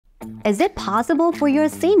Is it possible for your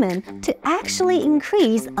semen to actually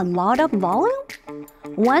increase a lot of volume?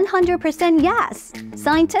 100% yes,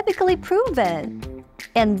 scientifically proven.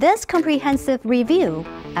 In this comprehensive review,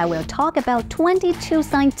 I will talk about 22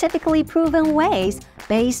 scientifically proven ways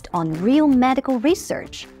based on real medical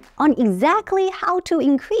research on exactly how to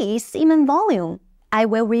increase semen volume. I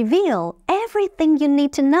will reveal everything you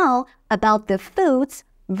need to know about the foods,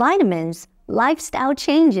 vitamins, lifestyle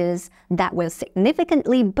changes that will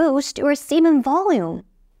significantly boost your semen volume,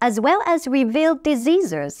 as well as reveal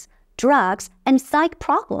diseases, drugs, and psych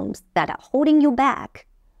problems that are holding you back.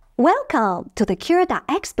 Welcome to the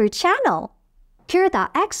Cure.expert channel.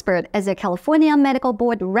 Cure.expert is a California Medical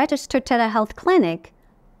Board registered telehealth clinic.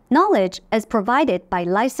 Knowledge is provided by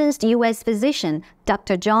licensed U.S. physician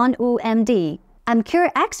Dr. John Wu, MD. I'm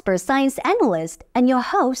Cure.expert science analyst and your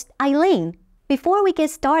host, Eileen. Before we get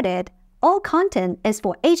started, all content is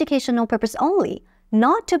for educational purpose only,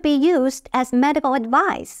 not to be used as medical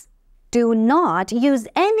advice. Do not use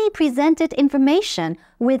any presented information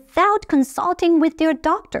without consulting with your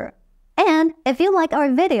doctor. And if you like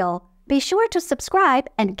our video, be sure to subscribe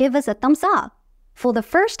and give us a thumbs up. For the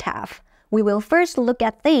first half, we will first look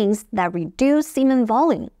at things that reduce semen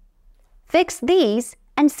volume. Fix these,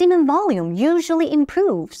 and semen volume usually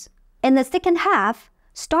improves. In the second half,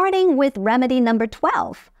 starting with remedy number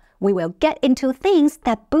 12, we will get into things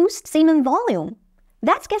that boost semen volume.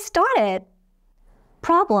 Let's get started.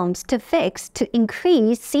 Problems to fix to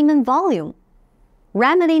increase semen volume.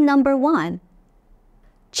 Remedy number 1.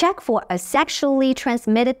 Check for a sexually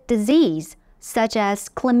transmitted disease, such as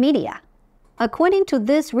chlamydia. According to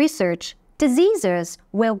this research, diseases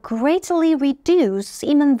will greatly reduce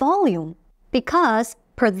semen volume because,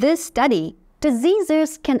 per this study,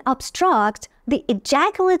 diseases can obstruct the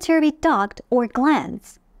ejaculatory duct or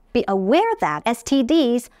glands. Be aware that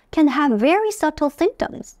STDs can have very subtle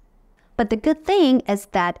symptoms. But the good thing is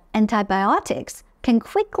that antibiotics can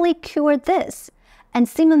quickly cure this, and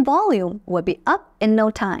semen volume will be up in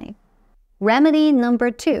no time. Remedy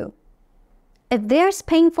number 2. If there's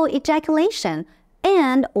painful ejaculation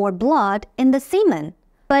and/or blood in the semen,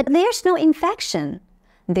 but there's no infection,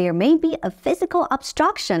 there may be a physical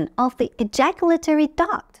obstruction of the ejaculatory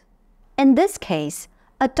duct. In this case,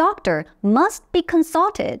 a doctor must be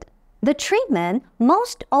consulted. The treatment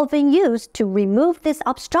most often used to remove this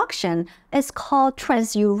obstruction is called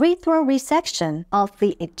transurethral resection of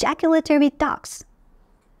the ejaculatory ducts.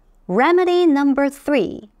 Remedy number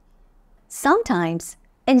 3. Sometimes,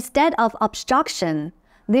 instead of obstruction,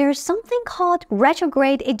 there's something called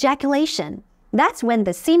retrograde ejaculation. That's when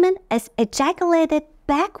the semen is ejaculated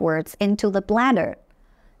backwards into the bladder.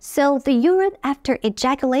 So the urine after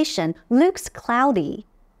ejaculation looks cloudy.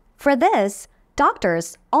 For this,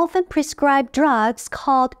 doctors often prescribe drugs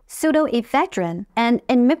called pseudoephedrine and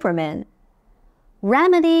imipramine.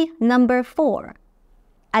 Remedy number 4.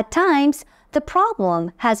 At times, the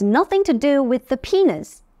problem has nothing to do with the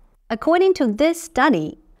penis. According to this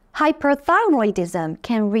study, hyperthyroidism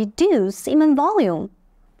can reduce semen volume.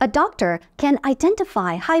 A doctor can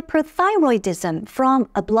identify hyperthyroidism from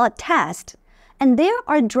a blood test, and there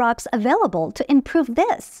are drugs available to improve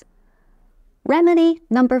this. Remedy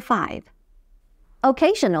number 5.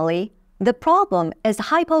 Occasionally, the problem is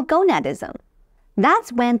hypogonadism.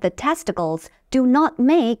 That's when the testicles do not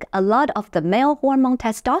make a lot of the male hormone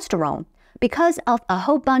testosterone because of a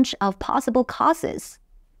whole bunch of possible causes.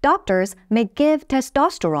 Doctors may give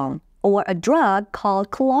testosterone or a drug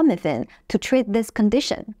called clomiphene to treat this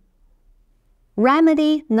condition.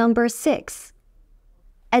 Remedy number 6.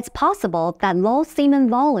 It's possible that low semen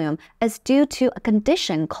volume is due to a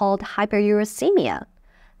condition called hyperuricemia.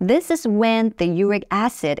 This is when the uric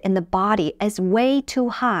acid in the body is way too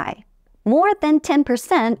high. More than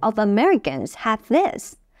 10% of Americans have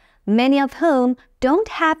this, many of whom don't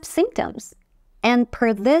have symptoms. And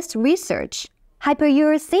per this research,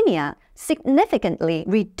 hyperuricemia significantly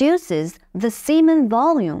reduces the semen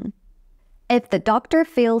volume. If the doctor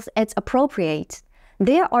feels it's appropriate,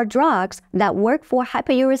 there are drugs that work for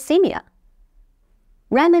hyperuricemia.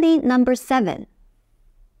 Remedy number 7.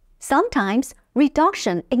 Sometimes,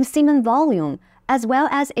 reduction in semen volume as well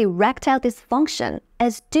as erectile dysfunction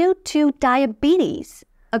is due to diabetes,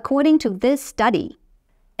 according to this study.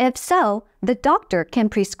 If so, the doctor can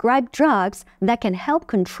prescribe drugs that can help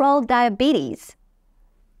control diabetes.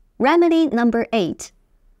 Remedy number 8.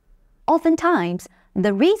 Oftentimes,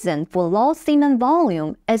 the reason for low semen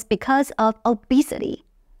volume is because of obesity,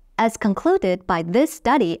 as concluded by this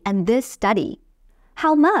study and this study.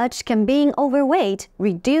 How much can being overweight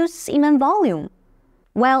reduce semen volume?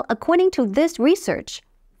 Well, according to this research,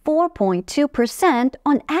 4.2%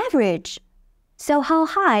 on average. So how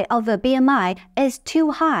high of a BMI is too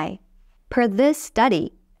high? Per this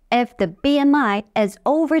study, if the BMI is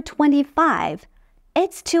over 25,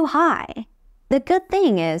 it's too high. The good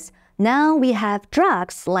thing is, now we have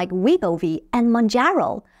drugs like Wegovy and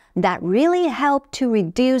Mounjaro that really help to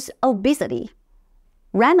reduce obesity.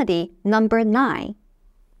 Remedy number 9.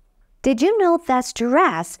 Did you know that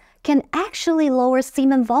stress can actually lower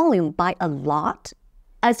semen volume by a lot?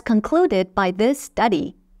 As concluded by this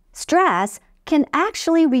study, stress can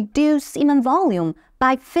actually reduce semen volume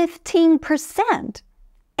by 15%.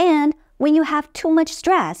 And when you have too much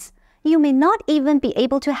stress, you may not even be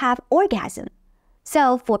able to have orgasm.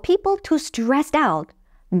 So for people too stressed out,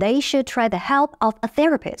 they should try the help of a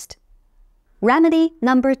therapist. Remedy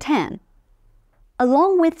number 10.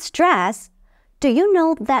 Along with stress, do you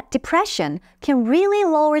know that depression can really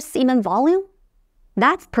lower semen volume?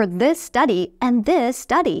 That's per this study and this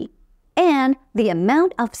study. And the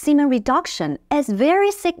amount of semen reduction is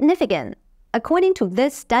very significant. According to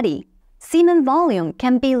this study, semen volume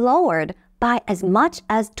can be lowered by as much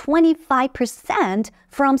as 25%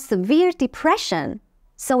 from severe depression.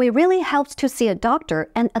 So it really helps to see a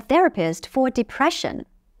doctor and a therapist for depression.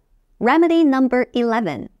 Remedy number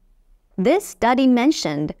 11. This study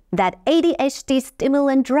mentioned that ADHD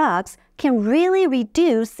stimulant drugs can really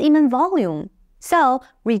reduce semen volume. So,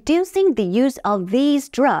 reducing the use of these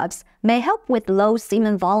drugs may help with low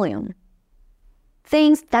semen volume.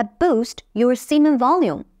 Things that boost your semen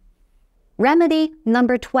volume. Remedy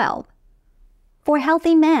number 12. For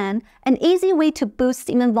healthy men, an easy way to boost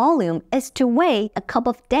semen volume is to wait a couple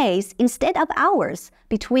of days instead of hours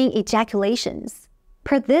between ejaculations.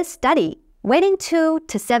 Per this study, waiting 2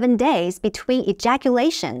 to 7 days between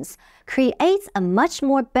ejaculations creates a much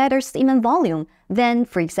more better semen volume than,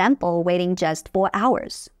 for example, waiting just 4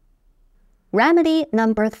 hours. Remedy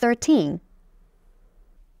number 13.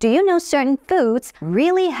 Do you know certain foods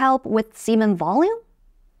really help with semen volume?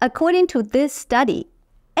 According to this study,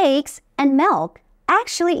 eggs and milk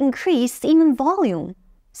actually increase semen volume.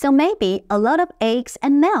 So maybe a lot of eggs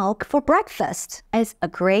and milk for breakfast is a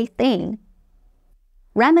great thing.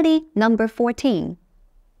 Remedy number 14.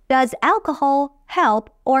 Does alcohol help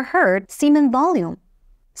or hurt semen volume?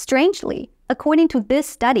 Strangely, according to this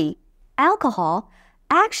study, alcohol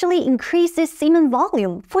actually increases semen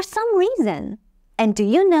volume for some reason. And do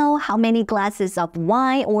you know how many glasses of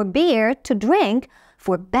wine or beer to drink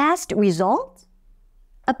for best results?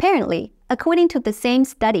 Apparently, according to the same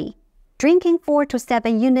study, drinking 4 to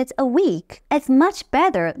 7 units a week is much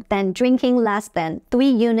better than drinking less than 3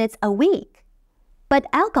 units a week. But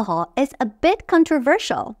alcohol is a bit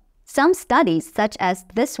controversial. Some studies, such as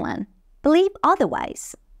this one, believe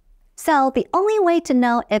otherwise. So the only way to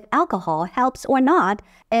know if alcohol helps or not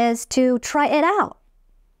is to try it out.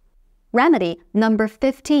 Remedy number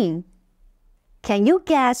 15. Can you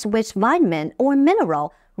guess which vitamin or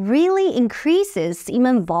mineral really increases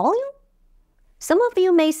semen volume? Some of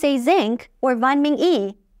you may say zinc or vitamin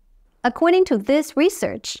E. According to this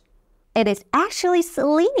research, it is actually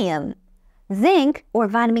selenium. Zinc or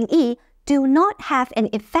vitamin E do not have an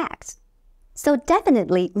effect. So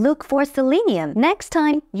definitely look for selenium next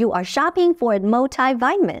time you are shopping for a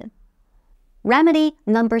multivitamin. Remedy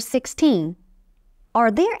number 16.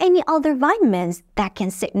 Are there any other vitamins that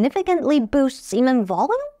can significantly boost semen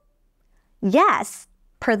volume? Yes,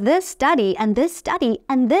 per this study and this study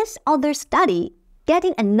and this other study,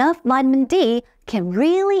 getting enough vitamin D can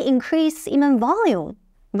really increase semen volume.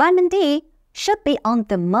 Vitamin D should be on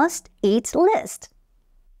the must-eat list.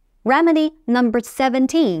 Remedy number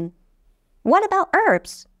 17. What about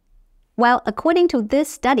herbs? Well, according to this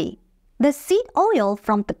study, the seed oil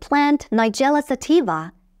from the plant Nigella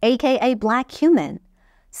sativa, aka black cumin,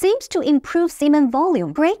 seems to improve semen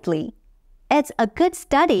volume greatly. It's a good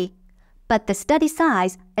study, but the study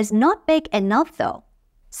size is not big enough though.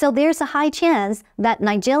 So there's a high chance that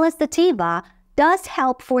Nigella sativa does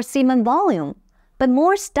help for semen volume, but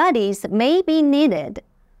more studies may be needed.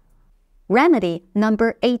 Remedy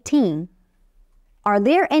number 18. Are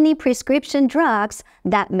there any prescription drugs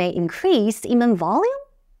that may increase semen volume?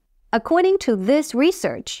 According to this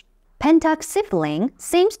research, pentoxifylline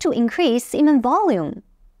seems to increase semen volume.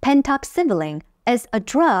 Pentoxifylline is a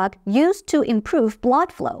drug used to improve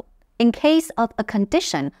blood flow in case of a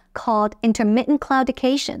condition called intermittent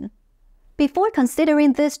claudication. Before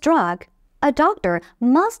considering this drug, a doctor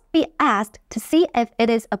must be asked to see if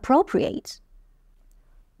it is appropriate.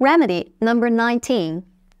 Remedy number 19.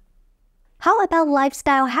 How about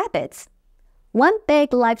lifestyle habits? One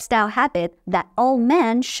big lifestyle habit that all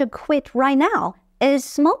men should quit right now is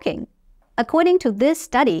smoking. According to this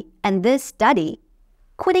study and this study,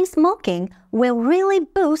 quitting smoking will really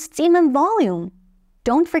boost semen volume.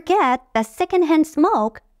 Don't forget that secondhand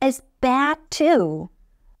smoke is bad too.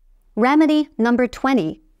 Remedy number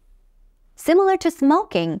 20. Similar to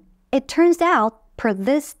smoking, it turns out per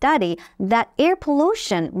this study that air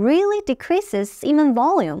pollution really decreases semen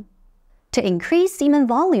volume. To increase semen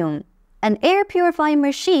volume, an air purifying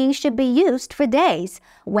machine should be used for days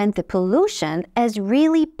when the pollution is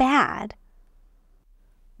really bad.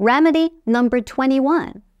 Remedy number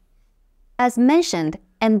 21. As mentioned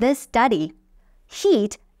in this study,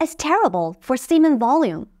 heat is terrible for semen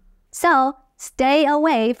volume, so stay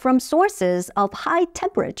away from sources of high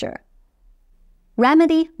temperature.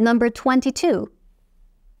 Remedy number 22.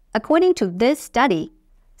 According to this study,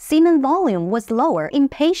 semen volume was lower in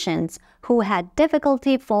patients who had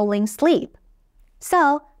difficulty falling asleep.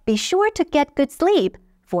 So be sure to get good sleep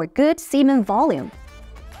for good semen volume.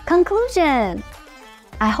 Conclusion!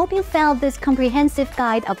 I hope you found this comprehensive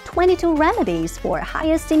guide of 22 remedies for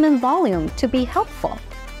higher semen volume to be helpful.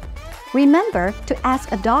 Remember to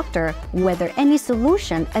ask a doctor whether any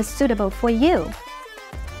solution is suitable for you.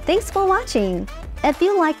 Thanks for watching. If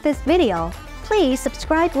you like this video, please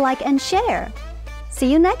subscribe, like, and share.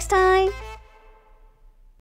 See you next time!